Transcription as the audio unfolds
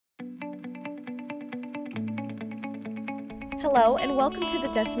Hello, and welcome to the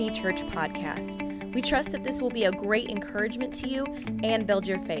Destiny Church podcast. We trust that this will be a great encouragement to you and build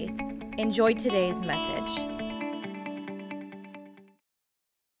your faith. Enjoy today's message.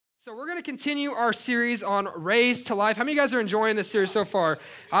 So we're going to continue our series on Raised to Life. How many of you guys are enjoying this series so far?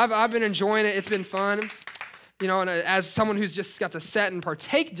 I've been enjoying it. It's been fun. You know, and as someone who's just got to sit and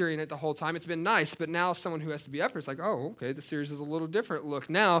partake during it the whole time, it's been nice. But now someone who has to be up here, it's like, oh, okay, the series is a little different look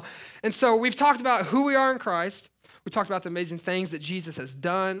now. And so we've talked about who we are in Christ. We talked about the amazing things that Jesus has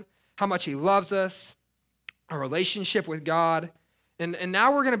done, how much he loves us, our relationship with God. And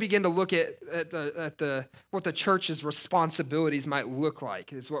now we're going to begin to look at what the church's responsibilities might look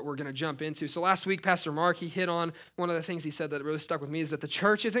like is what we're going to jump into. So last week, Pastor Mark, he hit on one of the things he said that really stuck with me is that the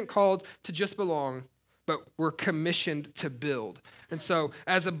church isn't called to just belong, but we're commissioned to build. And so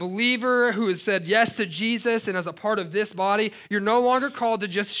as a believer who has said yes to Jesus and as a part of this body, you're no longer called to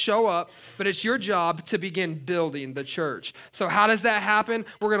just show up, but it's your job to begin building the church. So how does that happen?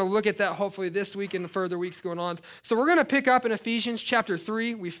 We're going to look at that hopefully this week and further weeks going on. So we're going to pick up in Ephesians chapter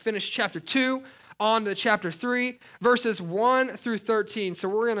 3. We finished chapter 2. On to chapter 3, verses 1 through 13. So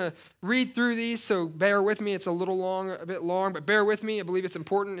we're going to read through these, so bear with me. It's a bit long, but bear with me. I believe it's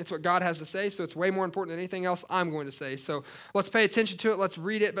important. It's what God has to say, so it's way more important than anything else I'm going to say. So let's pay attention to it. Let's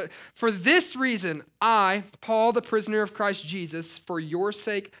read it. But for this reason, I, Paul, the prisoner of Christ Jesus, for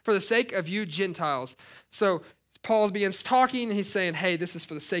the sake of you Gentiles. So Paul begins talking, and he's saying, hey, this is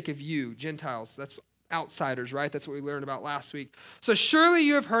for the sake of you, Gentiles. That's outsiders, right? That's what we learned about last week. So surely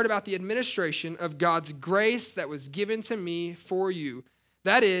you have heard about the administration of God's grace that was given to me for you.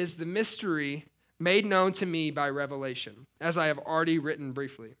 That is the mystery made known to me by revelation, as I have already written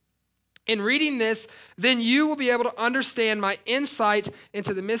briefly. In reading this, then you will be able to understand my insight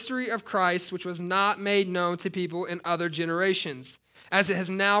into the mystery of Christ, which was not made known to people in other generations, as it has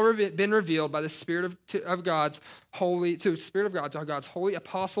now been revealed by the Spirit of God's holy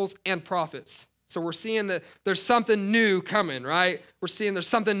apostles and prophets. So we're seeing that there's something new coming, right? We're seeing there's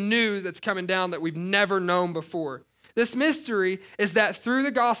something new that's coming down that we've never known before. This mystery is that through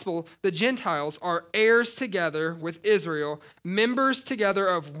the gospel, the Gentiles are heirs together with Israel, members together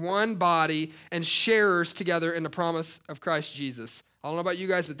of one body, and sharers together in the promise of Christ Jesus. I don't know about you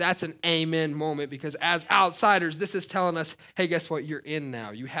guys, but that's an amen moment because as outsiders, this is telling us, hey, guess what? You're in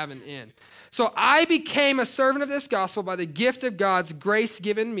now. You have an in. So I became a servant of this gospel by the gift of God's grace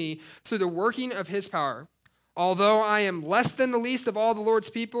given me through the working of his power. Although I am less than the least of all the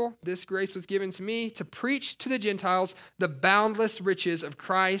Lord's people, this grace was given to me to preach to the Gentiles the boundless riches of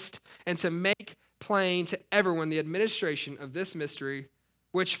Christ and to make plain to everyone the administration of this mystery,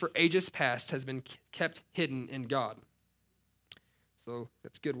 which for ages past has been kept hidden in God. So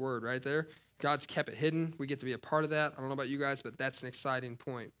that's a good word right there. God's kept it hidden. We get to be a part of that. I don't know about you guys, but that's an exciting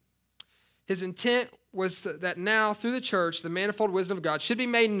point. His intent was that now, through the church, the manifold wisdom of God should be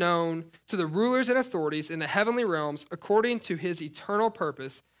made known to the rulers and authorities in the heavenly realms according to his eternal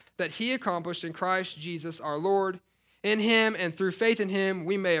purpose that he accomplished in Christ Jesus our Lord. In him and through faith in him,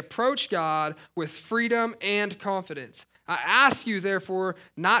 we may approach God with freedom and confidence. I ask you, therefore,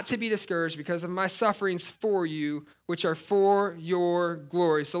 not to be discouraged because of my sufferings for you, which are for your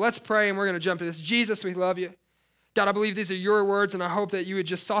glory. So let's pray, and we're going to jump to this. Jesus, we love you. God, I believe these are your words, and I hope that you would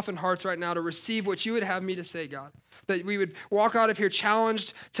just soften hearts right now to receive what you would have me to say, God. That we would walk out of here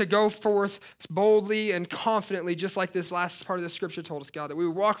challenged to go forth boldly and confidently, just like this last part of the scripture told us, God. That we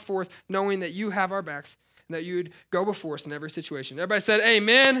would walk forth knowing that you have our backs and that you would go before us in every situation. Everybody said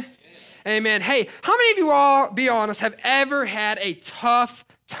amen. Amen. Amen. Hey, how many of you all, be honest, have ever had a tough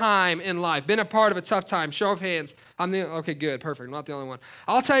time in life? Been a part of a tough time? Show of hands. Okay, good, perfect. I'm not the only one.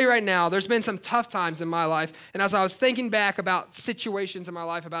 I'll tell you right now, there's been some tough times in my life, and as I was thinking back about situations in my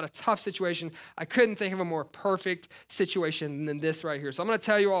life, about a tough situation, I couldn't think of a more perfect situation than this right here. So I'm going to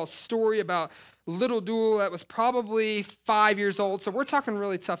tell you all a story about little Dul that was probably 5 years old. So we're talking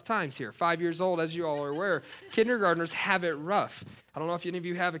really tough times here. 5 years old, as you all are aware. Kindergartners have it rough. I don't know if any of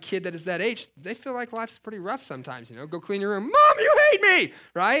you have a kid that is that age. They feel like life's pretty rough sometimes, you know. Go clean your room. Mom, you hate me,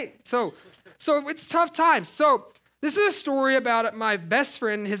 right? So it's tough times. So this is a story about my best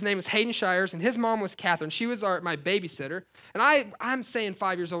friend. His name is Hayden Shires, and his mom was Catherine. She was my babysitter. And I'm saying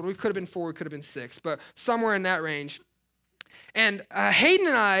 5 years old. We could have been 4, we could have been 6, but somewhere in that range. And Hayden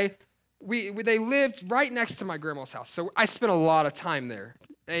and I, they lived right next to my grandma's house. So I spent a lot of time there.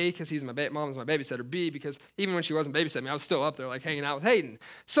 A, because mom was my babysitter. B, because even when she wasn't babysitting me, I was still up there like hanging out with Hayden.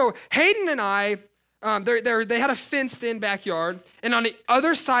 So Hayden and I, they had a fenced-in backyard, and on the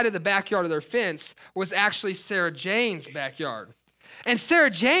other side of the backyard of their fence was actually Sarah Jane's backyard. And Sarah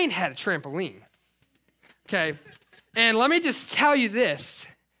Jane had a trampoline, okay? And let me just tell you this.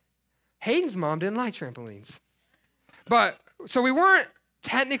 Hayden's mom didn't like trampolines. But So we weren't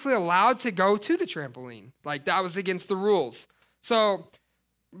technically allowed to go to the trampoline. Like, that was against the rules. So,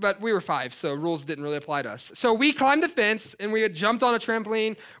 but we were 5, so rules didn't really apply to us. So we climbed the fence, and we had jumped on a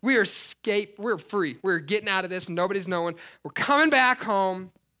trampoline. We were free. We were getting out of this, and nobody's knowing. We're coming back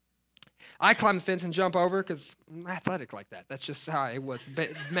home. I climb the fence and jump over because I'm athletic like that. That's just how it was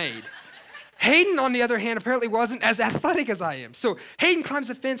made. Hayden, on the other hand, apparently wasn't as athletic as I am. So Hayden climbs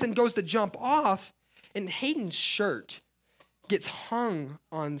the fence and goes to jump off, and Hayden's shirt gets hung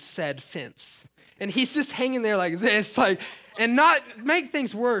on said fence. And he's just hanging there like this, and not make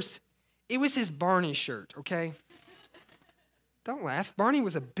things worse, it was his Barney shirt, okay? Don't laugh. Barney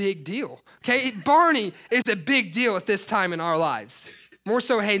was a big deal, okay? Barney is a big deal at this time in our lives. More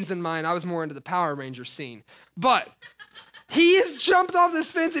so Hayden's than mine. I was more into the Power Ranger scene. But he has jumped off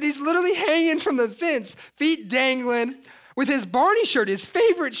this fence, and he's literally hanging from the fence, feet dangling, with his Barney shirt. His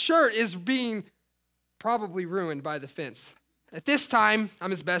favorite shirt is being probably ruined by the fence. At this time, I'm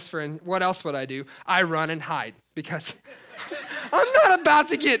his best friend. What else would I do? I run and hide because I'm not about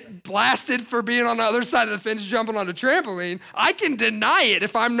to get blasted for being on the other side of the fence jumping on a trampoline. I can deny it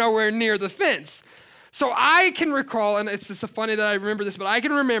if I'm nowhere near the fence. So I can recall, and it's just so funny that I remember this, but I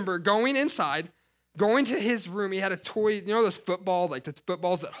can remember going inside, going to his room. He had a toy, you know those football, like the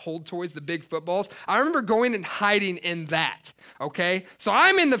footballs that hold toys, the big footballs? I remember going and hiding in that, okay? So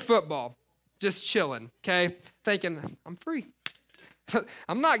I'm in the football, just chilling, okay? Thinking, I'm free.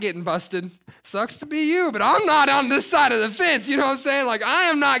 I'm not getting busted. Sucks to be you, but I'm not on this side of the fence, you know what I'm saying? Like, I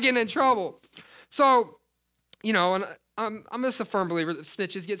am not getting in trouble. So, you know, and I'm just a firm believer that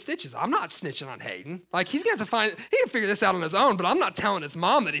snitches get stitches. I'm not snitching on Hayden. Like, he can figure this out on his own, but I'm not telling his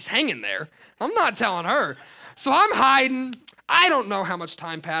mom that he's hanging there. I'm not telling her. So I'm hiding. I don't know how much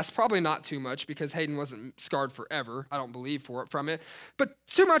time passed. Probably not too much because Hayden wasn't scarred forever. I don't believe from it. But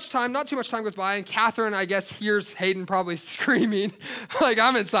not too much time goes by, and Catherine, I guess, hears Hayden probably screaming. Like,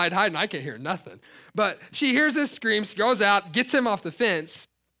 I'm inside hiding. I can't hear nothing. But she hears this scream. She goes out, gets him off the fence.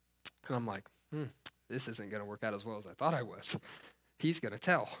 And I'm like, this isn't going to work out as well as I thought I was. He's going to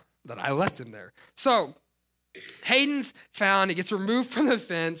tell that I left him there. So Hayden's found. He gets removed from the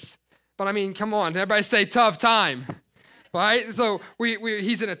fence. But, I mean, come on. Everybody say tough time. Right? So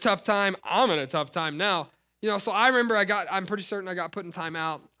he's in a tough time. I'm in a tough time now. You know, so I remember I'm pretty certain I got put in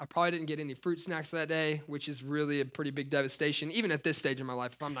timeout. I probably didn't get any fruit snacks that day, which is really a pretty big devastation. Even at this stage in my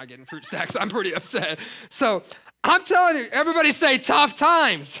life, if I'm not getting fruit snacks, I'm pretty upset. So I'm telling you, everybody say tough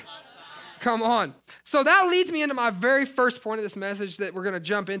times. Come on. So that leads me into my very first point of this message that we're going to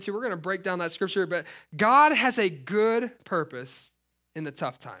jump into. We're going to break down that scripture, but God has a good purpose in the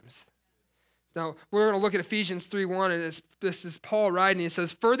tough times. Now, we're going to look at Ephesians 3:1, and this is Paul writing. He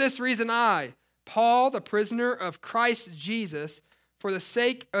says, "For this reason I, Paul, the prisoner of Christ Jesus, for the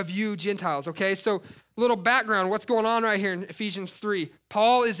sake of you Gentiles." Okay, so a little background. What's going on right here in Ephesians 3?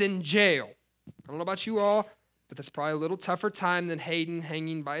 Paul is in jail. I don't know about you all, but that's probably a little tougher time than Hayden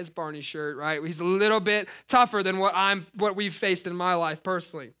hanging by his Barney shirt, right? He's a little bit tougher than what we've faced in my life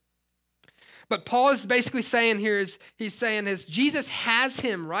personally. But Paul is basically saying here is Jesus has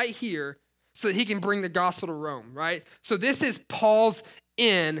him right here so that he can bring the gospel to Rome, right? So this is Paul's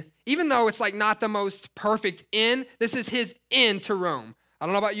in, even though it's like not the most perfect in, this is his in to Rome. I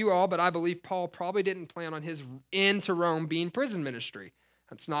don't know about you all, but I believe Paul probably didn't plan on his in to Rome being prison ministry.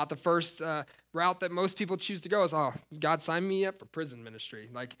 That's not the first route that most people choose to go is, oh, God signed me up for prison ministry.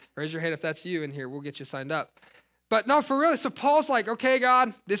 Like, raise your hand if that's you in here. We'll get you signed up. But no, for real. So Paul's like, okay,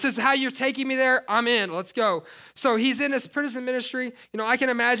 God, this is how you're taking me there. I'm in. Let's go. So he's in his prison ministry. You know, I can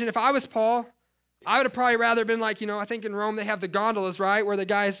imagine if I was Paul, I would have probably rather been like, you know, I think in Rome they have the gondolas, right, where the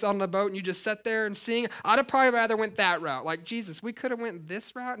guy's on the boat and you just sit there and sing. I'd have probably rather went that route. Like, Jesus, we could have went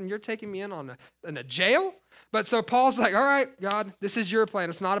this route and you're taking me in a jail? But so Paul's like, all right, God, this is your plan.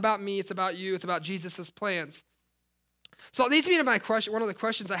 It's not about me. It's about you. It's about Jesus' plans. So it leads me to my question, one of the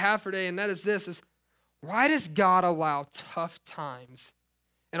questions I have for today, and that is this, is why does God allow tough times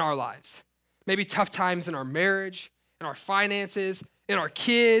in our lives? Maybe tough times in our marriage, in our finances, in our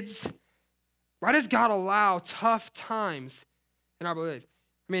kids. Why does God allow tough times in our belief?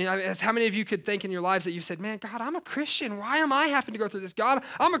 I mean, how many of you could think in your lives that you said, man, God, I'm a Christian. Why am I having to go through this? God,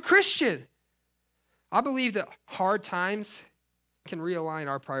 I'm a Christian. I believe that hard times can realign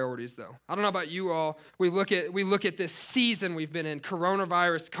our priorities, though. I don't know about you all. We look at this season we've been in,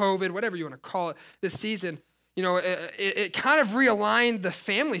 coronavirus, COVID, whatever you want to call it, this season. You know, it kind of realigned the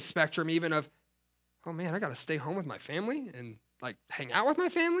family spectrum even of, oh, man, I got to stay home with my family and like hang out with my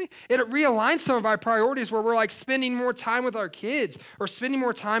family. It realigns some of our priorities where we're like spending more time with our kids or spending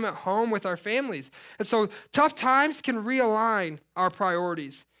more time at home with our families. And so tough times can realign our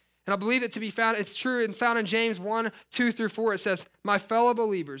priorities. And And I believe it to be found, it's true and found in James 1:2-4. It says, my fellow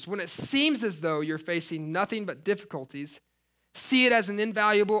believers, when it seems as though you're facing nothing but difficulties, see it as an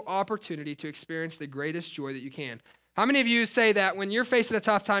invaluable opportunity to experience the greatest joy that you can. How many of you say that when you're facing a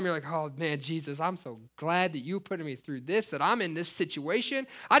tough time, you're like, oh man, Jesus, I'm so glad that you put me through this, that I'm in this situation.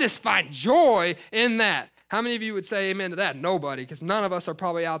 I just find joy in that. How many of you would say amen to that? Nobody, because none of us are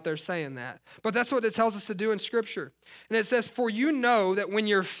probably out there saying that. But that's what it tells us to do in Scripture. And it says, for you know that when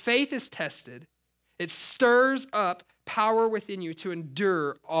your faith is tested, it stirs up power within you to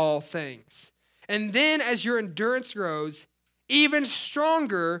endure all things. And then as your endurance grows, even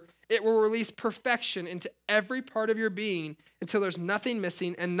stronger, it will release perfection into every part of your being until there's nothing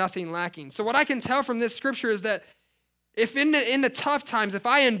missing and nothing lacking. So what I can tell from this scripture is that if in the tough times, if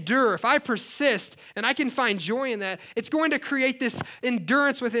I endure, if I persist, and I can find joy in that, it's going to create this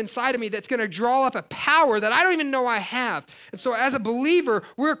endurance within inside of me that's going to draw up a power that I don't even know I have. And so as a believer,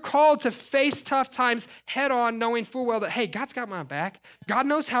 we're called to face tough times head on, knowing full well that, hey, God's got my back. God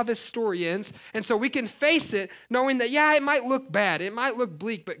knows how this story ends. And so we can face it knowing that, yeah, it might look bad. It might look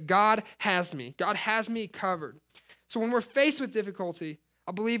bleak, but God has me. God has me covered. So when we're faced with difficulty,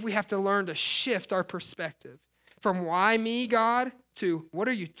 I believe we have to learn to shift our perspective. From why me, God, to what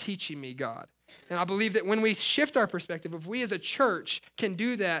are you teaching me, God? And I believe that when we shift our perspective, if we as a church can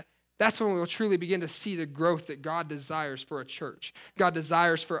do that, that's when we'll truly begin to see the growth that God desires for a church. God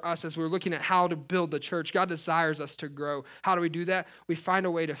desires for us as we're looking at how to build the church. God desires us to grow. How do we do that? We find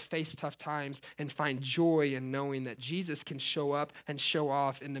a way to face tough times and find joy in knowing that Jesus can show up and show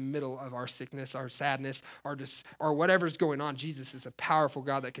off in the middle of our sickness, our sadness, or whatever's going on. Jesus is a powerful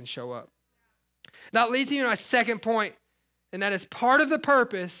God that can show up. That leads me to my second point, and that is part of the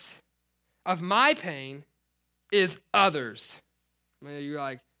purpose of my pain is others. I mean, you're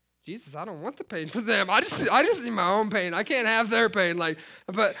like, Jesus, I don't want the pain for them. I just need my own pain. I can't have their pain.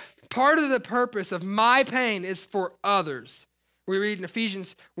 But part of the purpose of my pain is for others. We read in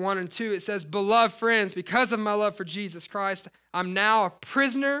Ephesians 1:2, it says, beloved friends, because of my love for Jesus Christ, I'm now a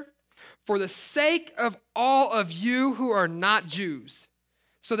prisoner for the sake of all of you who are not Jews,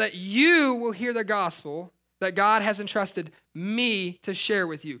 so that you will hear the gospel that God has entrusted me to share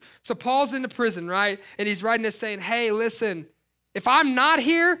with you. So Paul's in the prison, right? And he's writing this saying, hey, listen, if I'm not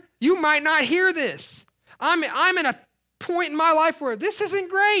here, you might not hear this. I'm in a point in my life where this isn't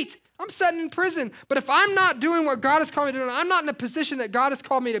great. I'm sitting in prison. But if I'm not doing what God has called me to do, and I'm not in a position that God has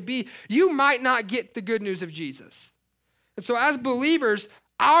called me to be, you might not get the good news of Jesus. And so as believers,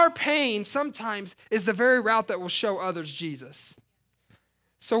 our pain sometimes is the very route that will show others Jesus.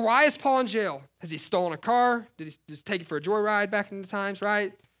 So why is Paul in jail? Has he stolen a car? Did he just take it for a joyride back in the times,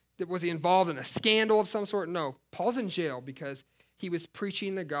 right? Was he involved in a scandal of some sort? No. Paul's in jail because he was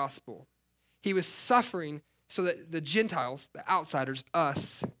preaching the gospel. He was suffering so that the Gentiles, the outsiders,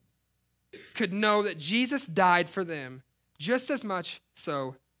 us, could know that Jesus died for them just as much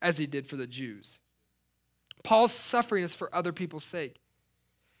so as he did for the Jews. Paul's suffering is for other people's sake.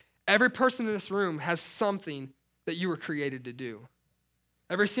 Every person in this room has something that you were created to do.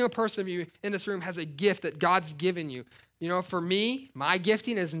 Every single person of you in this room has a gift that God's given you. You know, for me, my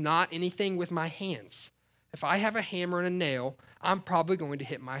gifting is not anything with my hands. If I have a hammer and a nail, I'm probably going to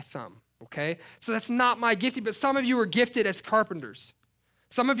hit my thumb, okay? So that's not my gifting, but some of you are gifted as carpenters.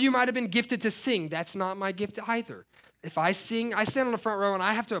 Some of you might have been gifted to sing. That's not my gift either. If I sing, I stand on the front row and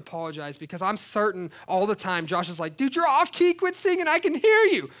I have to apologize because I'm certain all the time Josh is like, dude, you're off key, quit singing, I can hear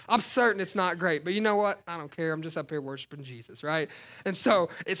you. I'm certain it's not great, but you know what? I don't care. I'm just up here worshiping Jesus, right? And so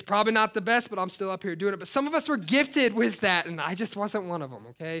it's probably not the best, but I'm still up here doing it. But some of us were gifted with that, and I just wasn't one of them,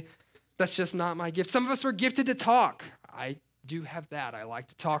 okay? That's just not my gift. Some of us were gifted to talk. I do have that. I like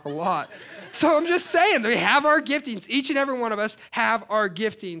to talk a lot. So I'm just saying, we have our giftings. Each and every one of us have our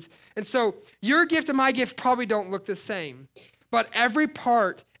giftings. And so your gift and my gift probably don't look the same, but every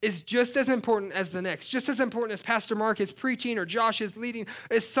part is just as important as the next. Just as important as Pastor Mark is preaching or Josh is leading,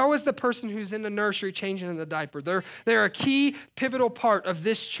 so is the person who's in the nursery changing in the diaper. They're a key, pivotal part of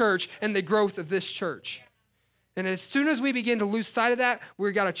this church and the growth of this church. And as soon as we begin to lose sight of that,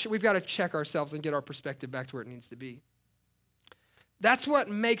 we've got to check ourselves and get our perspective back to where it needs to be. That's what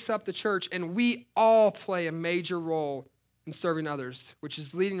makes up the church, and we all play a major role in serving others, which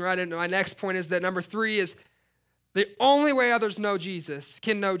is leading right into my next point is that number 3 is the only way others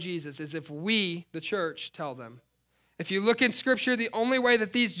can know Jesus is if we, the church, tell them. If you look in Scripture, the only way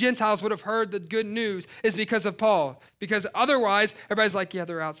that these Gentiles would have heard the good news is because of Paul, because otherwise, everybody's like, yeah,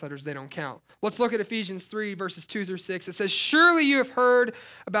 they're outsiders, they don't count. Let's look at Ephesians 3, verses 2-6. It says, surely you have heard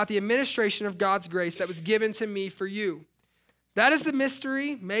about the administration of God's grace that was given to me for you. That is the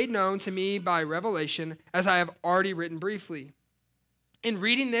mystery made known to me by revelation, as I have already written briefly. In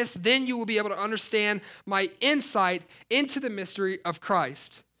reading this, then you will be able to understand my insight into the mystery of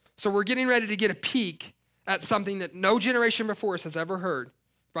Christ. So we're getting ready to get a peek at something that no generation before us has ever heard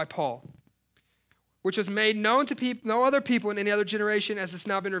by Paul, which was made known to no other people in any other generation, as it's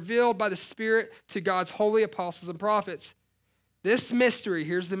now been revealed by the Spirit to God's holy apostles and prophets. This mystery,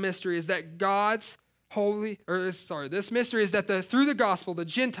 here's the mystery, is that this mystery is that through the gospel, the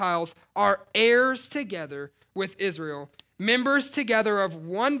Gentiles are heirs together with Israel, members together of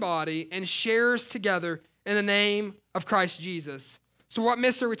one body, and sharers together in the name of Christ Jesus. So what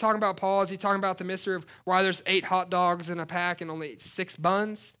mystery are we talking about, Paul? Is he talking about the mystery of why there's 8 hot dogs in a pack and only 6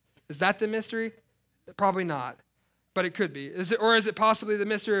 buns? Is that the mystery? Probably not, but it could be. Is it possibly the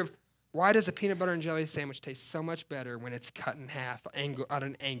mystery of why does a peanut butter and jelly sandwich taste so much better when it's cut in half at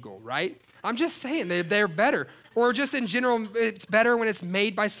an angle, right? I'm just saying they're better. Or just in general, it's better when it's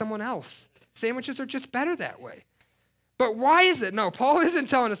made by someone else. Sandwiches are just better that way. But why is it? No, Paul isn't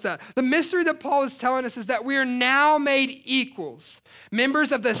telling us that. The mystery that Paul is telling us is that we are now made equals,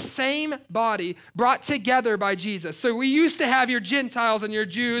 members of the same body, brought together by Jesus. So we used to have your Gentiles and your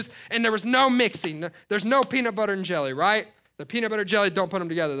Jews, and there was no mixing. There's no peanut butter and jelly, right? The peanut butter and jelly, don't put them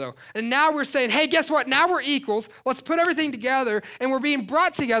together, though. And now we're saying, hey, guess what? Now we're equals. Let's put everything together, and we're being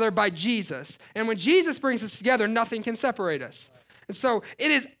brought together by Jesus. And when Jesus brings us together, nothing can separate us. And so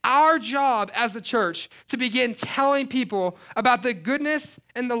it is our job as the church to begin telling people about the goodness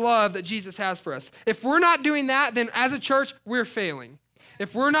and the love that Jesus has for us. If we're not doing that, then as a church, we're failing.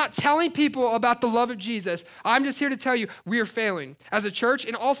 If we're not telling people about the love of Jesus, I'm just here to tell you we are failing as a church.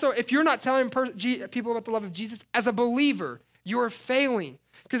 And also, if you're not telling people about the love of Jesus as a believer, you're failing.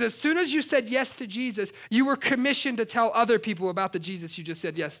 Because as soon as you said yes to Jesus, you were commissioned to tell other people about the Jesus you just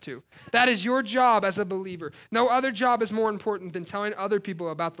said yes to. That is your job as a believer. No other job is more important than telling other people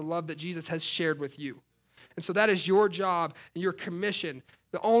about the love that Jesus has shared with you. And so that is your job and your commission.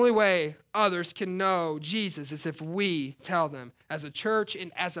 The only way others can know Jesus is if we tell them as a church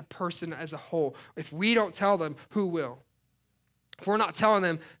and as a person as a whole. If we don't tell them, who will? If we're not telling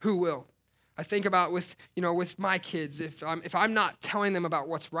them, who will? I think about with my kids, if I'm not telling them about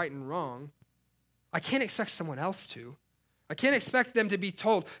what's right and wrong, I can't expect someone else to. I can't expect them to be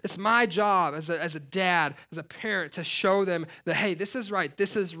told. It's my job as a dad, as a parent, to show them that, hey, this is right,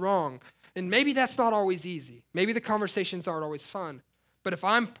 this is wrong. And maybe that's not always easy. Maybe the conversations aren't always fun. But if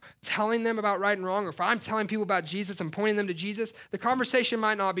I'm telling them about right and wrong, or if I'm telling people about Jesus and pointing them to Jesus, the conversation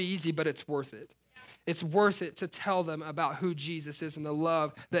might not be easy, but it's worth it. It's worth it to tell them about who Jesus is and the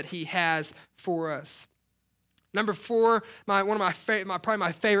love that he has for us. Number 4, probably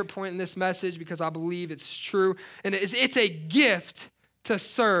my favorite point in this message, because I believe it's true, and it's a gift to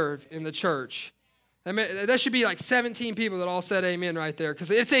serve in the church. I mean, there should be like 17 people that all said amen right there, because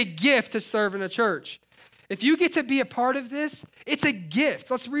it's a gift to serve in a church. If you get to be a part of this, it's a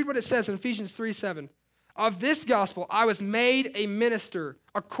gift. Let's read what it says in Ephesians 3:7. Of this gospel, I was made a minister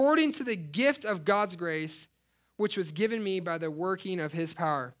according to the gift of God's grace, which was given me by the working of his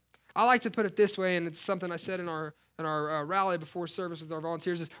power. I like to put it this way, and it's something I said in our rally before service with our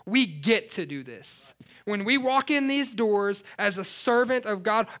volunteers, is we get to do this. When we walk in these doors as a servant of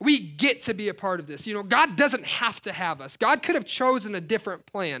God, we get to be a part of this. You know, God doesn't have to have us. God could have chosen a different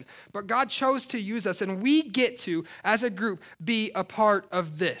plan, but God chose to use us, and we get to, as a group, be a part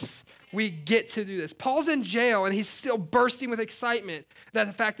of this. We get to do this. Paul's in jail, and he's still bursting with excitement that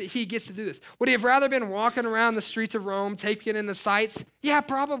the fact that he gets to do this. Would he have rather been walking around the streets of Rome, taking in the sights? Yeah,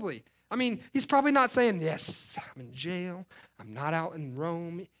 probably. I mean, he's probably not saying, yes, I'm in jail. I'm not out in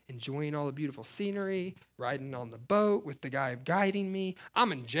Rome enjoying all the beautiful scenery, riding on the boat with the guy guiding me.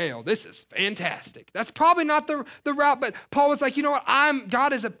 I'm in jail. This is fantastic. That's probably not the route, but Paul was like, you know what?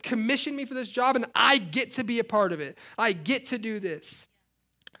 God has commissioned me for this job, and I get to be a part of it. I get to do this.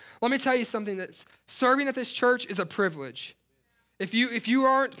 Let me tell you something, that's serving at this church is a privilege. If you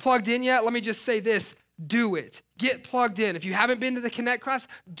aren't plugged in yet, let me just say this, do it. Get plugged in. If you haven't been to the Connect class,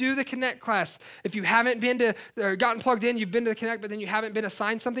 do the Connect class. If you haven't been to or gotten plugged in, you've been to the Connect, but then you haven't been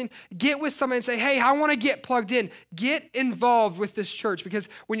assigned something, get with somebody and say, hey, I want to get plugged in. Get involved with this church, because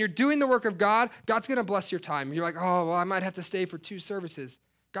when you're doing the work of God, God's going to bless your time. You're like, oh, well, I might have to stay for 2 services.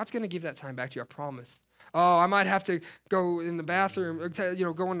 God's going to give that time back to you, I promise. Oh, I might have to go in the bathroom, or,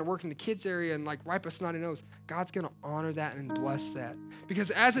 go into work in the kids area and like wipe a snotty nose. God's going to honor that and bless that.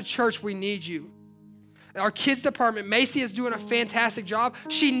 Because as a church, we need you. Our kids department, Macy is doing a fantastic job.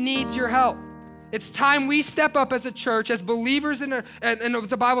 She needs your help. It's time we step up as a church, as believers, and what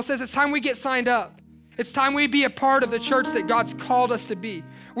the Bible says, it's time we get signed up. It's time we be a part of the church that God's called us to be.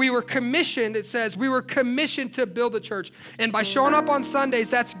 We were commissioned, it says, we were commissioned to build a church. And by showing up on Sundays,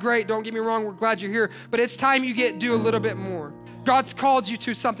 that's great. Don't get me wrong, we're glad you're here. But it's time you do a little bit more. God's called you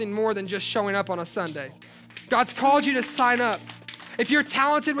to something more than just showing up on a Sunday. God's called you to sign up. If you're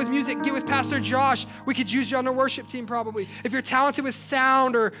talented with music, get with Pastor Josh. We could use you on the worship team probably. If you're talented with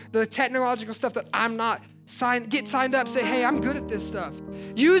sound or the technological stuff that I'm not, get signed up. Say, hey, I'm good at this stuff.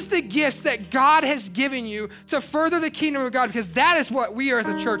 Use the gifts that God has given you to further the kingdom of God, because that is what we as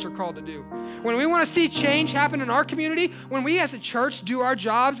a church are called to do. When we want to see change happen in our community, when we as a church do our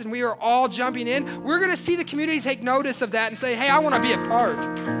jobs and we are all jumping in, we're going to see the community take notice of that and say, hey, I want to be a part.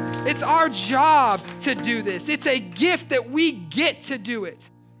 It's our job to do this. It's a gift that we get to do it.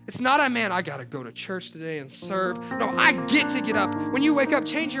 It's not a, man, I got to go to church today and serve. No, I get to get up. When you wake up,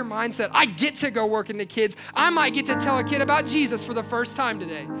 change your mindset. I get to go work in the kids. I might get to tell a kid about Jesus for the first time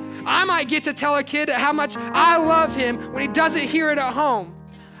today. I might get to tell a kid how much I love him when he doesn't hear it at home.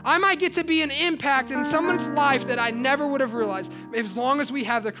 I might get to be an impact in someone's life that I never would have realized, as long as we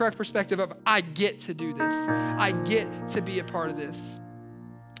have the correct perspective of, I get to do this. I get to be a part of this.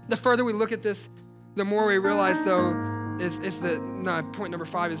 The further we look at this, the more we realize, though, point number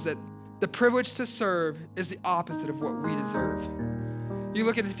 5 is that the privilege to serve is the opposite of what we deserve. You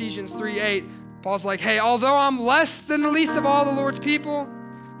look at Ephesians 3:8, Paul's like, hey, although I'm less than the least of all the Lord's people,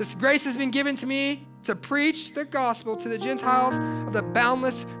 this grace has been given to me to preach the gospel to the Gentiles of the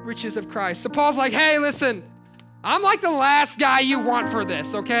boundless riches of Christ. So Paul's like, hey, listen, I'm like the last guy you want for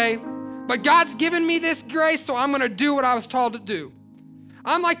this, okay? But God's given me this grace, so I'm gonna do what I was told to do.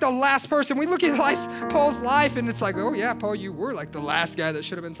 I'm like the last person. We look at Paul's life and it's like, oh yeah, Paul, you were like the last guy that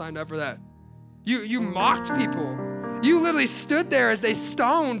should have been signed up for that. You mocked people. You literally stood there as they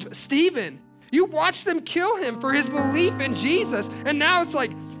stoned Stephen. You watched them kill him for his belief in Jesus. And now it's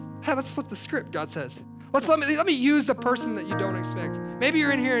like, hey, let's flip the script, God says. Let me use the person that you don't expect. Maybe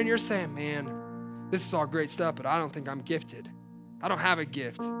you're in here and you're saying, man, this is all great stuff, but I don't think I'm gifted. I don't have a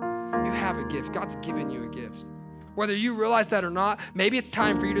gift. You have a gift. God's given you a gift. Whether you realize that or not, maybe it's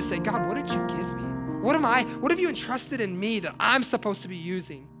time for you to say, God, what did you give me? What have you entrusted in me that I'm supposed to be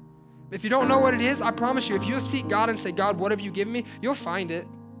using? If you don't know what it is, I promise you, if you'll seek God and say, God, what have you given me? You'll find it.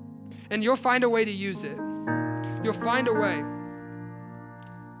 And you'll find a way to use it. You'll find a way.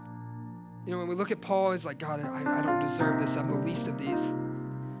 You know, when we look at Paul, he's like, God, I don't deserve this. I'm the least of these.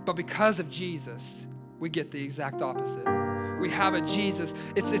 But because of Jesus, we get the exact opposite. We have a Jesus.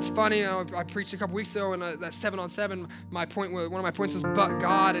 It's funny, you know, I preached a couple weeks ago, and that 7-on-7, one of my points was but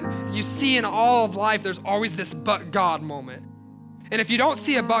God. And you see in all of life, there's always this but God moment. And if you don't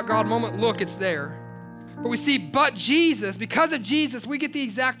see a but God moment, look, it's there. But we see but Jesus. Because of Jesus, we get the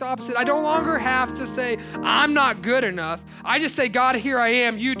exact opposite. I no longer have to say, I'm not good enough. I just say, God, here I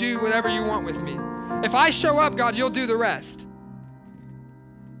am. You do whatever you want with me. If I show up, God, you'll do the rest.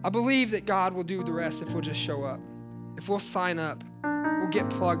 I believe that God will do the rest if we'll just show up. If we'll sign up, we'll get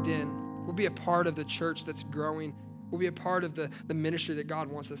plugged in. We'll be a part of the church that's growing. We'll be a part of the ministry that God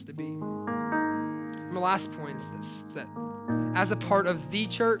wants us to be. And the last point is this, is that as a part of the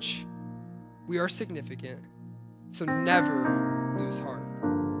church, we are significant. So never lose heart. I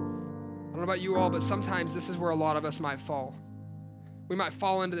don't know about you all, but sometimes this is where a lot of us might fall. We might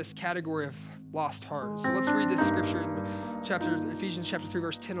fall into this category of lost heart. So let's read this scripture in Ephesians chapter 3,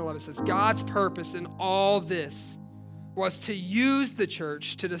 verse 10 and 11. It says, God's purpose in all this was to use the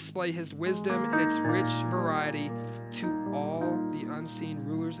church to display his wisdom and its rich variety to all the unseen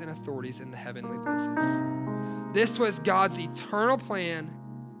rulers and authorities in the heavenly places. This was God's eternal plan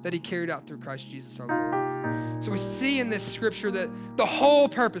that he carried out through Christ Jesus our Lord. So we see in this scripture that the whole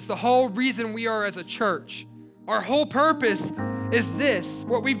purpose, the whole reason we are as a church, our whole purpose is this,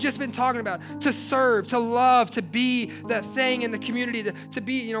 what we've just been talking about, to serve, to love, to be that thing in the community, to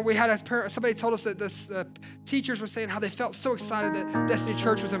be, you know, we had somebody told us that this teachers were saying how they felt so excited that Destiny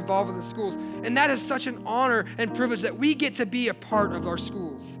Church was involved with the schools. And that is such an honor and privilege that we get to be a part of our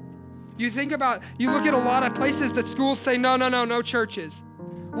schools. You look at a lot of places that schools say, no churches.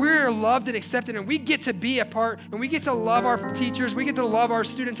 We're loved and accepted, and we get to be a part, and we get to love our teachers, we get to love our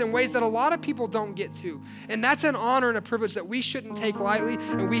students in ways that a lot of people don't get to. And that's an honor and a privilege that we shouldn't take lightly,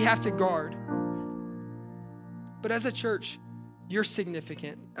 and we have to guard. But as a church, you're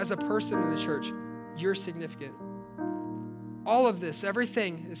significant. As a person in the church, you're significant. All of this,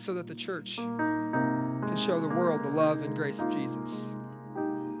 everything is so that the church can show the world the love and grace of Jesus.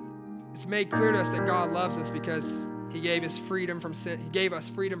 It's made clear to us that God loves us because he gave us freedom from sin. He gave us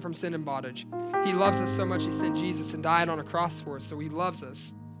freedom from sin and bondage. He loves us so much, he sent Jesus and died on a cross for us, so he loves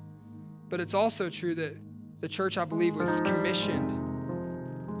us. But it's also true that the church, I believe, was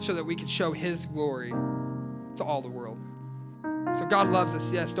commissioned so that we could show his glory to all the world. So God loves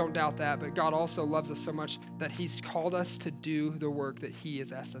us, yes, don't doubt that, but God also loves us so much that he's called us to do the work that he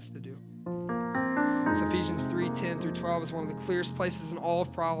has asked us to do. So Ephesians 3:10-12 is one of the clearest places in all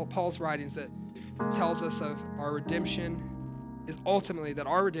of Paul's writings that tells us of our redemption is ultimately for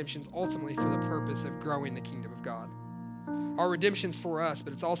the purpose of growing the kingdom of God. Our redemption's for us,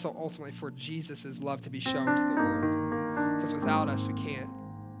 but it's also ultimately for Jesus' love to be shown to the world. Because without us, we can't.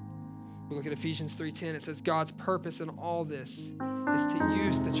 We look at Ephesians 3:10, it says God's purpose in all this is to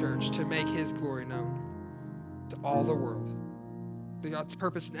use the church to make his glory known to all the world. God's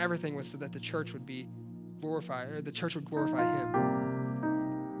purpose in everything was so that the church would be glorified, or the church would glorify him.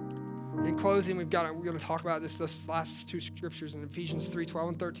 In closing, we're going to talk about those last two scriptures in Ephesians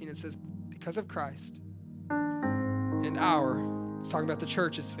 3:12-13. It says, because of Christ and it's talking about the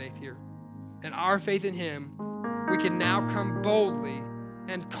church's faith here, and our faith in him, we can now come boldly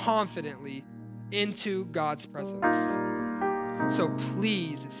and confidently into God's presence. So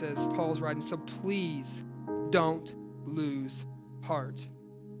please, it says, Paul's writing, so please don't lose heart.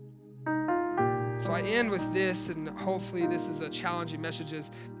 So I end with this, and hopefully this is a challenging message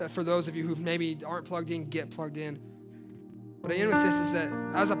that for those of you who maybe aren't plugged in, get plugged in. What I end with this is that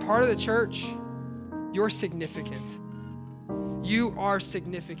as a part of the church, you're significant. You are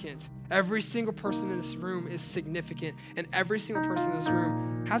significant. Every single person in this room is significant, and every single person in this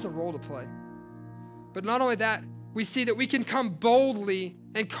room has a role to play. But not only that, we see that we can come boldly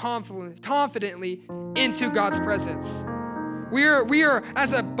and confidently into God's presence. We are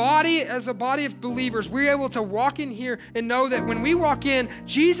as a body of believers, we're able to walk in here and know that when we walk in,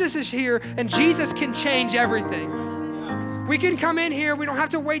 Jesus is here and Jesus can change everything. We can come in here, we don't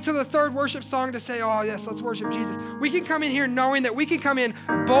have to wait till the third worship song to say, oh yes, let's worship Jesus. We can come in here knowing that we can come in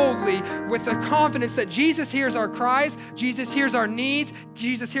boldly with the confidence that Jesus hears our cries, Jesus hears our needs,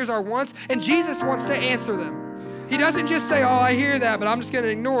 Jesus hears our wants, and Jesus wants to answer them. He doesn't just say, oh, I hear that, but I'm just going to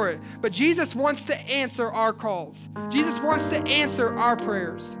ignore it. But Jesus wants to answer our calls. Jesus wants to answer our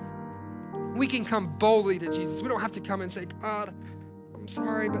prayers. We can come boldly to Jesus. We don't have to come and say, God, I'm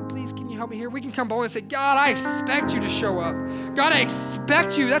sorry, but please can you help me here? We can come boldly and say, God, I expect you to show up. God, I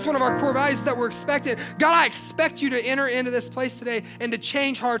expect you. That's one of our core values that we're expected. God, I expect you to enter into this place today and to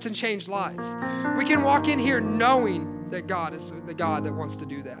change hearts and change lives. We can walk in here knowing that God is the God that wants to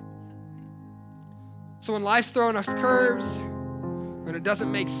do that. So when life's throwing us curves, when it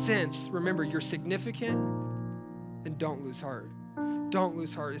doesn't make sense, remember you're significant and don't lose heart. Don't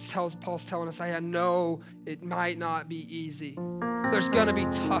lose heart. Paul's telling us, I know it might not be easy. There's gonna be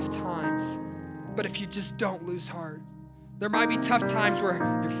tough times, but if you just don't lose heart, there might be tough times where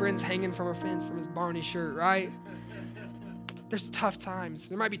your friend's hanging from a fence from his Barney shirt, right? There's tough times.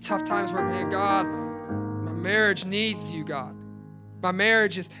 There might be tough times where, man, God, my marriage needs you, God. My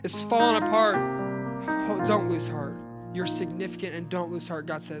marriage is falling apart. Oh, don't lose heart. You're significant and don't lose heart.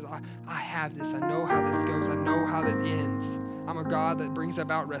 God says, I have this. I know how this goes. I know how that ends. I'm a God that brings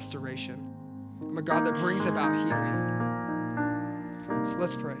about restoration. I'm a God that brings about healing. So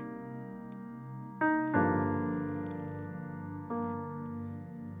let's pray.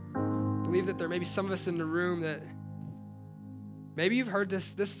 I believe that there may be some of us in the room that maybe you've heard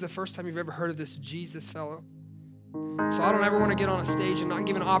this. This is the first time you've ever heard of this Jesus fellow. So I don't ever want to get on a stage and not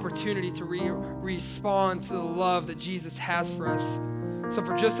give an opportunity to respond to the love that Jesus has for us. So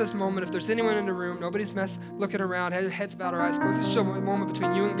for just this moment, if there's anyone in the room, nobody's looking around, heads bowed or eyes closed, this is a moment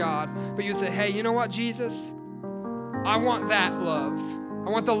between you and God. But you say, hey, you know what, Jesus? I want that love. I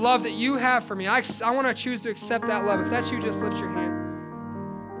want the love that you have for me. I want to choose to accept that love. If that's you, just lift your hand.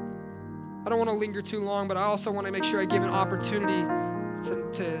 I don't want to linger too long, but I also want to make sure I give an opportunity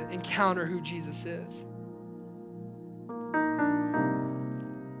to encounter who Jesus is.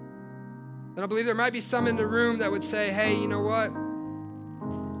 And I believe there might be some in the room that would say, hey, you know what?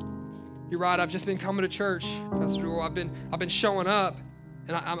 You're right, I've just been coming to church, Pastor Joel. I've been showing up,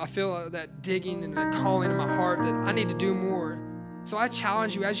 and I feel that digging and that calling in my heart that I need to do more. So I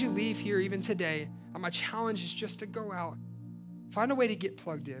challenge you, as you leave here even today, my challenge is just to go out, find a way to get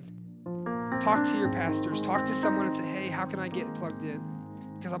plugged in. Talk to your pastors, talk to someone and say, hey, how can I get plugged in?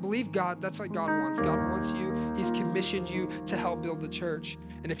 Because I believe God, that's what God wants. God wants you. He's commissioned you to help build the church.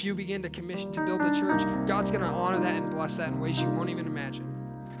 And if you begin to build the church, God's going to honor that and bless that in ways you won't even imagine.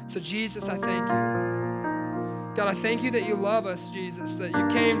 So Jesus, I thank you. God, I thank you that you love us, Jesus, that you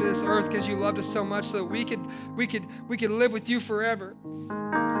came to this earth because you loved us so much so that we could live with you forever.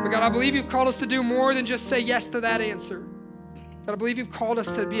 But God, I believe you've called us to do more than just say yes to that answer. God, I believe you've called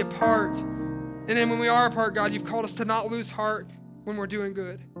us to be a part. And then when we are a part, God, you've called us to not lose heart when we're doing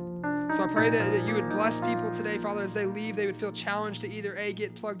good. So I pray that you would bless people today, Father, as they leave, they would feel challenged to either A,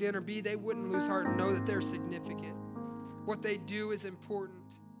 get plugged in, or B, they wouldn't lose heart and know that they're significant. What they do is important.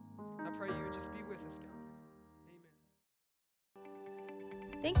 And I pray you would just be with us, God.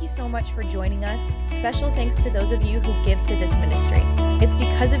 Amen. Thank you so much for joining us. Special thanks to those of you who give to this ministry. It's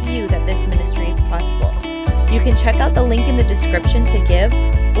because of you that this ministry is possible. You can check out the link in the description to give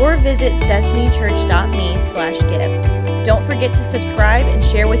or visit destinychurch.me/give. Don't forget to subscribe and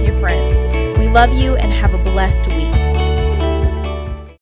share with your friends. We love you and have a blessed week.